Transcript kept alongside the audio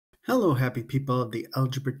Hello, happy people of the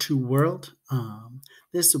Algebra 2 world.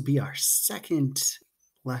 This will be our second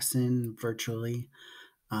lesson virtually.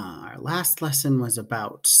 Our last lesson was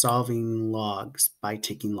about solving logs by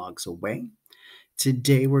taking logs away.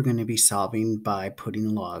 Today we're going to be solving by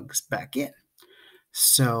putting logs back in.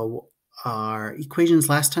 So our equations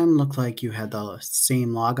last time looked like you had the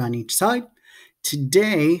same log on each side.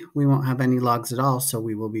 Today we won't have any logs at all, so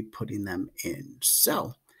we will be putting them in.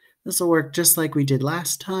 So this will work just like we did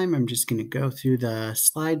last time. I'm just going to go through the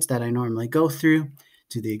slides that I normally go through,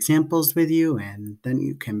 do the examples with you, and then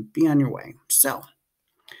you can be on your way. So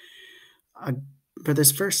for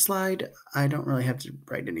this first slide, I don't really have to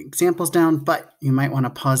write any examples down, but you might want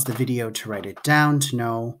to pause the video to write it down to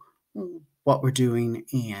know what we're doing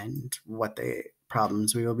and what the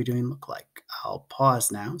problems we will be doing look like. I'll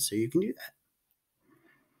pause now so you can do that.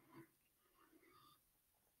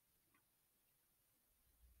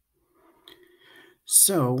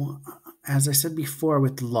 So, as I said before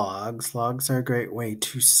with logs are a great way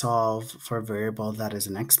to solve for a variable that is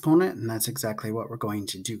an exponent, and that's exactly what we're going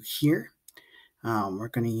to do here. We're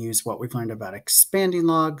going to use what we've learned about expanding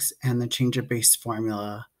logs and the change of base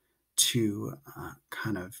formula to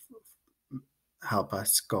kind of help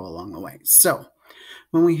us go along the way. So,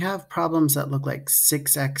 when we have problems that look like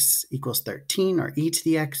 6x equals 13 or e to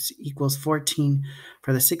the x equals 14,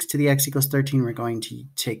 for the 6 to the x equals 13, we're going to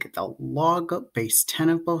take the log of base 10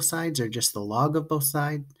 of both sides, or just the log of both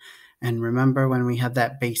sides. And remember, when we have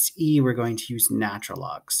that base e, we're going to use natural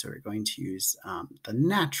logs. So we're going to use the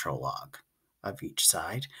natural log of each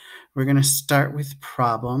side. We're going to start with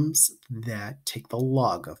problems that take the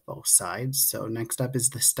log of both sides. So next up is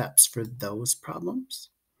the steps for those problems.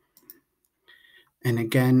 And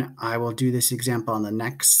again, I will do this example on the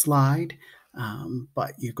next slide,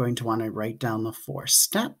 but you're going to want to write down the 4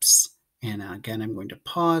 steps. And again, I'm going to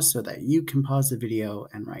pause so that you can pause the video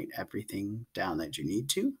and write everything down that you need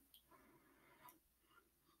to.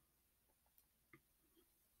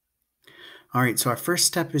 All right, so our first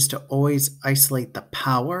step is to always isolate the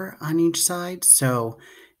power on each side. So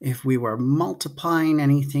if we were multiplying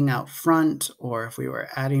anything out front, or if we were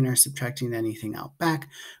adding or subtracting anything out back,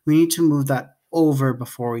 we need to move that over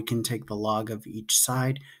before we can take the log of each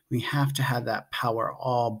side. We have to have that power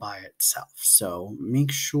all by itself. So make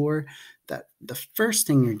sure that the first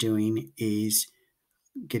thing you're doing is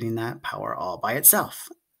getting that power all by itself.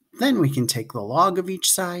 Then we can take the log of each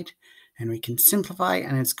side and we can simplify,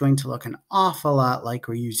 and it's going to look an awful lot like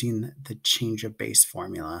we're using the change of base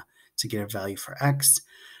formula to get a value for x.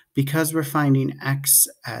 Because we're finding x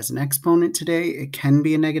as an exponent today, it can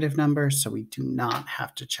be a negative number, so we do not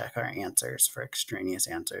have to check our answers for extraneous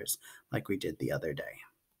answers like we did the other day.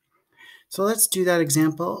 So let's do that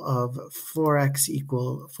example of 4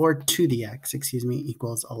 to the x,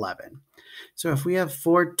 equals 11. So if we have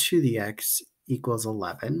 4 to the x equals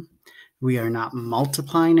 11, we are not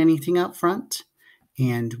multiplying anything up front,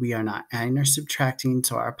 and we are not adding or subtracting,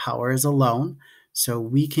 so our power is alone. So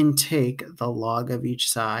we can take the log of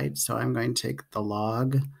each side. So I'm going to take the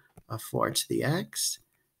log of 4 to the x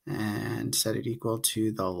and set it equal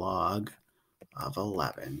to the log of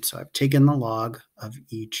 11. So I've taken the log of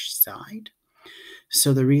each side.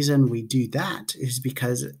 So the reason we do that is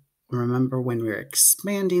because, remember, when we were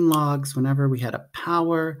expanding logs, whenever we had a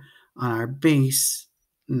power on our base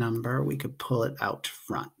number, we could pull it out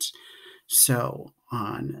front. So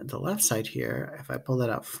on the left side here, if I pull that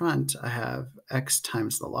out front, I have x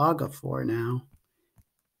times the log of 4 now,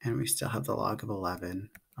 and we still have the log of 11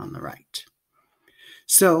 on the right.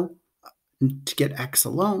 So to get x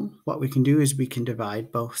alone, what we can do is we can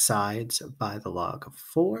divide both sides by the log of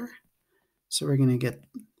 4. So we're going to get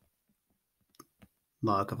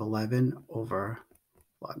log of 11 over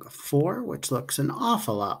log of 4, which looks an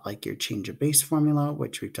awful lot like your change of base formula,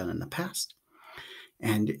 which we've done in the past.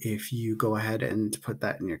 And if you go ahead and put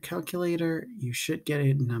that in your calculator, you should get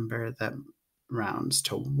a number that rounds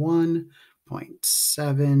to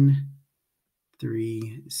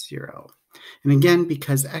 1.730. And again,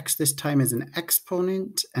 because x this time is an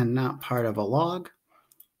exponent and not part of a log,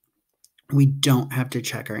 we don't have to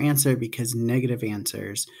check our answer, because negative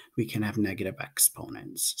answers, we can have negative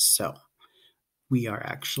exponents. So we are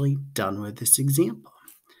actually done with this example.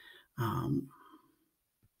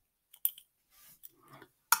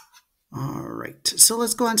 All right, so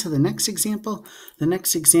let's go on to the next example. The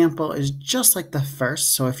next example is just like the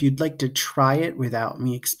first, so if you'd like to try it without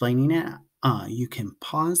me explaining it, you can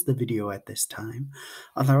pause the video at this time.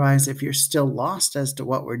 Otherwise, if you're still lost as to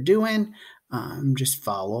what we're doing, just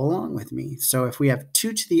follow along with me. So if we have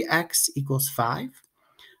 2 to the x equals 5,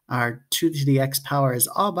 our 2 to the x power is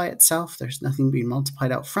all by itself. There's nothing being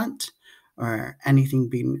multiplied out front. or anything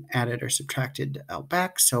being added or subtracted out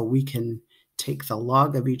back. So we can take the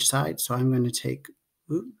log of each side. So I'm going to take,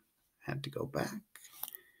 had to go back.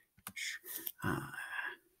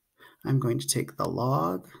 I'm going to take the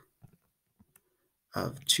log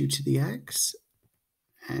of 2 to the x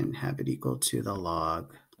and have it equal to the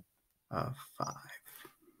log of 5.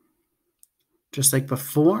 Just like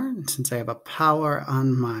before, since I have a power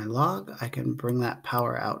on my log, I can bring that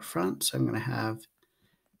power out front. So I'm going to have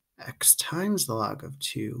x times the log of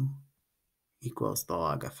 2 equals the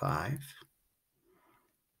log of 5.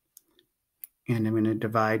 And I'm going to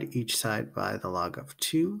divide each side by the log of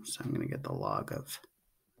 2. So I'm going to get the log of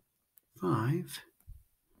 5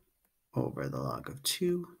 over the log of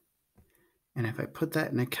 2. And if I put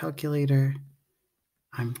that in a calculator,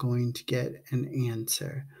 I'm going to get an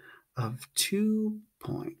answer of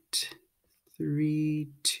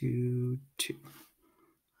 2.322.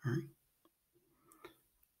 All right.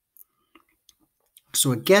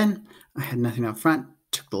 So again, I had nothing up front,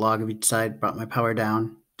 took the log of each side, brought my power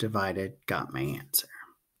down, divided, got my answer.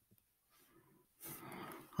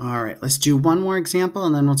 All right, let's do one more example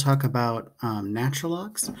and then we'll talk about natural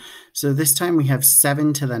logs. So this time we have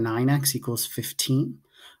 7 to the 9x equals 15.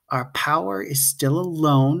 Our power is still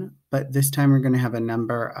alone, but this time we're going to have a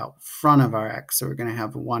number out front of our x. So we're going to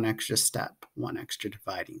have one extra step, one extra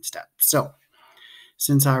dividing step. So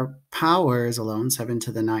since our power is alone, 7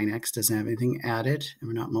 to the 9x doesn't have anything added, and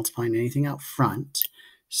we're not multiplying anything out front,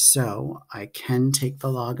 so I can take the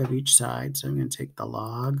log of each side. So I'm going to take the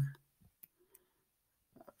log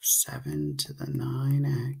of 7 to the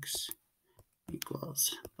 9x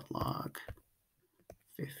equals the log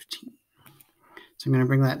 15. So I'm going to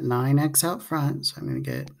bring that 9x out front. So I'm going to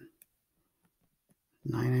get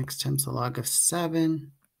 9x times the log of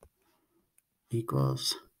 7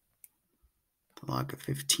 equals the log of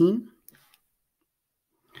 15.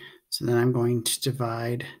 So then I'm going to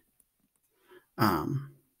divide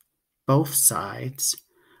both sides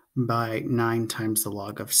by 9 times the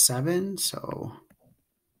log of 7. So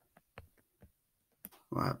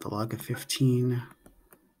we'll have the log of 15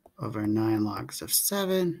 over 9 logs of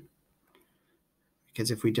 7. Because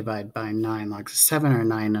if we divide by 9 logs of 7, our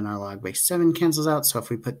 9 and our log base 7 cancels out. So if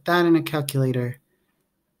we put that in a calculator,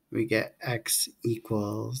 we get x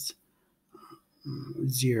equals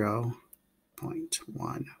 0.155.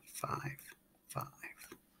 All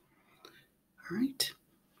right.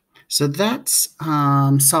 So that's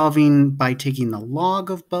solving by taking the log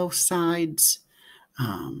of both sides.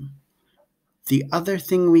 The other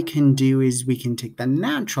thing we can do is we can take the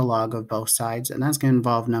natural log of both sides, and that's going to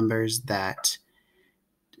involve numbers that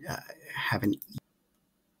have an e.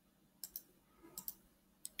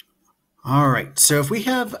 All right, so if we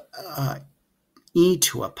have e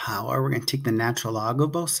to a power, we're going to take the natural log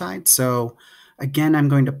of both sides. So again, I'm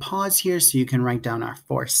going to pause here so you can write down our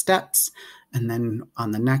 4 steps. And then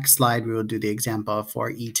on the next slide, we will do the example for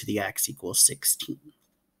e to the x equals 16.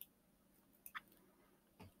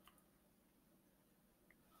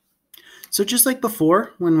 So just like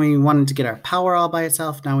before, when we wanted to get our power all by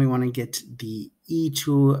itself, now we want to get the e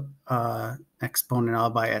to exponent all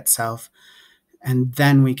by itself. And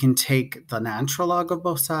then we can take the natural log of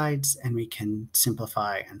both sides and we can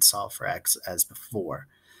simplify and solve for x as before.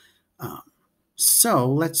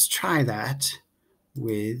 So let's try that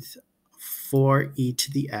with 4e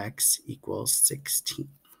to the x equals 16.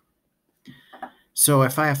 So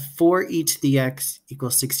if I have 4e to the x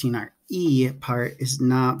equals 16, our e part is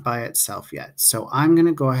not by itself yet. So I'm going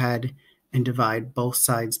to go ahead and divide both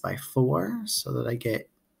sides by 4 so that I get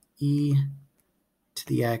e to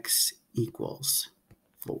the x equals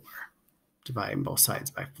 4, dividing both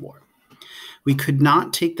sides by 4. We could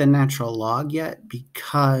not take the natural log yet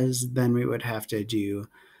because then we would have to do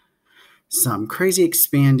some crazy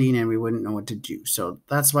expanding and we wouldn't know what to do. So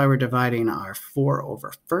that's why we're dividing our 4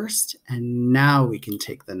 over first, and now we can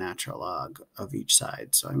take the natural log of each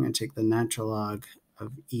side. So I'm going to take the natural log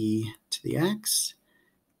of e to the x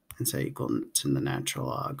and say equal to the natural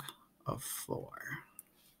log of 4.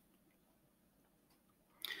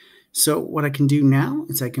 So what I can do now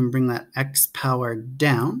is I can bring that x power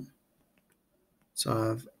down. So I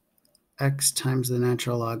have x times the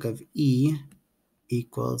natural log of e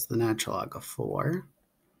equals the natural log of 4.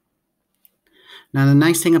 Now the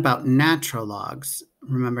nice thing about natural logs,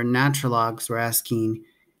 remember natural logs, we're asking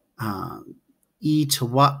e to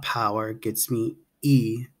what power gets me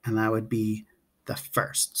e, and that would be the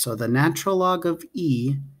first. So the natural log of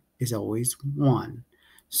e is always 1.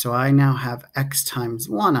 So I now have x times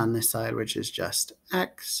 1 on this side, which is just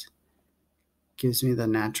x, gives me the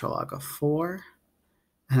natural log of 4.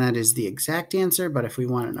 And that is the exact answer, but if we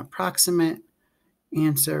want an approximate,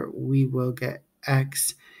 answer, we will get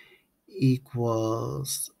x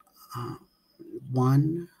equals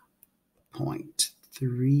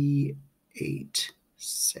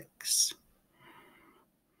 1.386.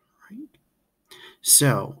 Right?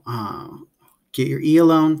 So get your e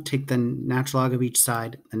alone, take the natural log of each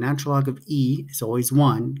side. The natural log of e is always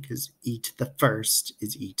 1 because e to the first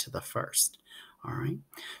is e to the first. All right,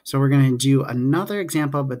 so we're going to do another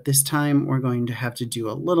example, but this time we're going to have to do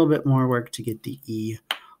a little bit more work to get the e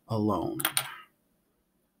alone.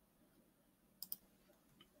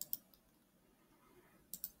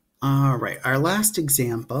 All right, our last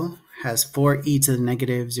example has 4e to the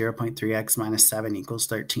negative 0.3x minus 7 equals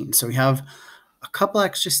 13. So we have a couple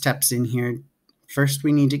extra steps in here. First,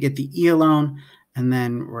 we need to get the e alone, and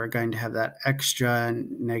then we're going to have that extra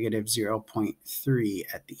negative 0.3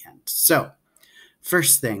 at the end. So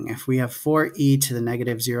first thing, if we have 4e to the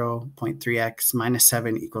negative 0.3x minus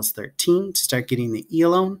 7 equals 13, to start getting the e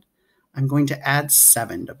alone, I'm going to add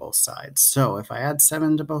 7 to both sides. So if I add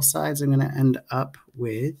 7 to both sides, I'm going to end up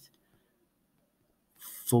with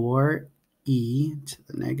 4e to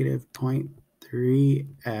the negative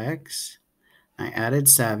 0.3x. I added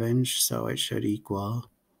 7, so it should equal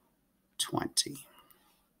 20.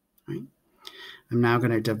 Right? I'm now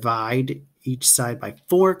going to divide each side by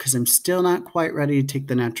 4 because I'm still not quite ready to take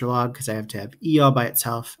the natural log because I have to have e all by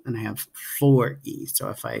itself, and I have 4e. So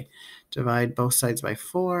if I divide both sides by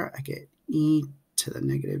 4, I get e to the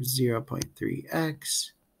negative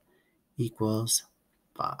 0.3x equals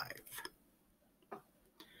 5.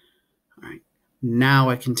 All right, now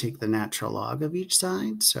I can take the natural log of each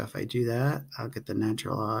side. So if I do that, I'll get the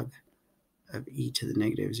natural log of e to the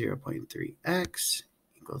negative 0.3x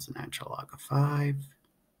equals the natural log of 5.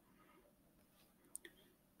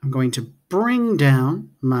 I'm going to bring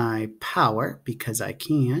down my power because I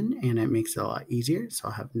can, and it makes it a lot easier. So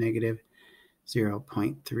I'll have negative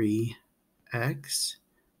 0.3x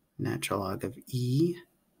natural log of e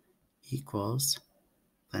equals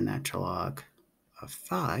the natural log of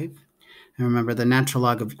 5. And remember, the natural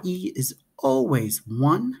log of e is always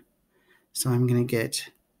 1. So I'm going to get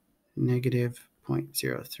negative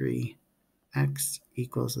 0.03x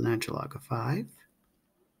equals the natural log of 5.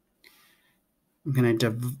 I'm going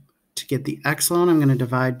to get the x alone, I'm going to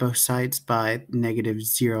divide both sides by negative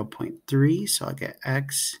 0.3. So I'll get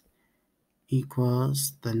x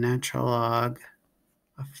equals the natural log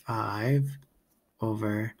of 5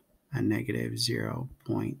 over a negative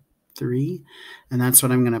 0.3. And that's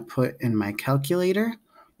what I'm going to put in my calculator,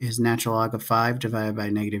 is natural log of 5 divided by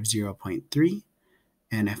negative 0.3.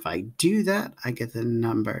 And if I do that, I get the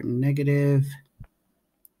number negative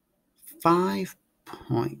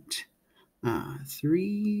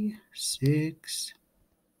 5.365.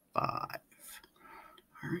 All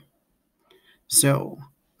right. So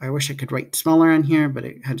I wish I could write smaller on here, but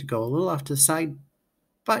it had to go a little off to the side.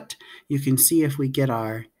 But you can see if we get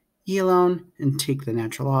our e alone and take the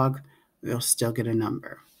natural log, we'll still get a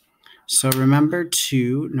number. So remember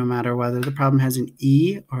to, no matter whether the problem has an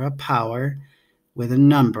e or a power with a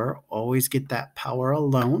number, always get that power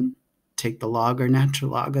alone, take the log or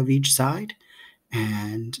natural log of each side,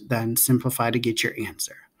 and then simplify to get your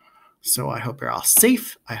answer. So I hope you're all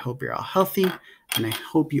safe, I hope you're all healthy, and I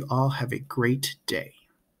hope you all have a great day.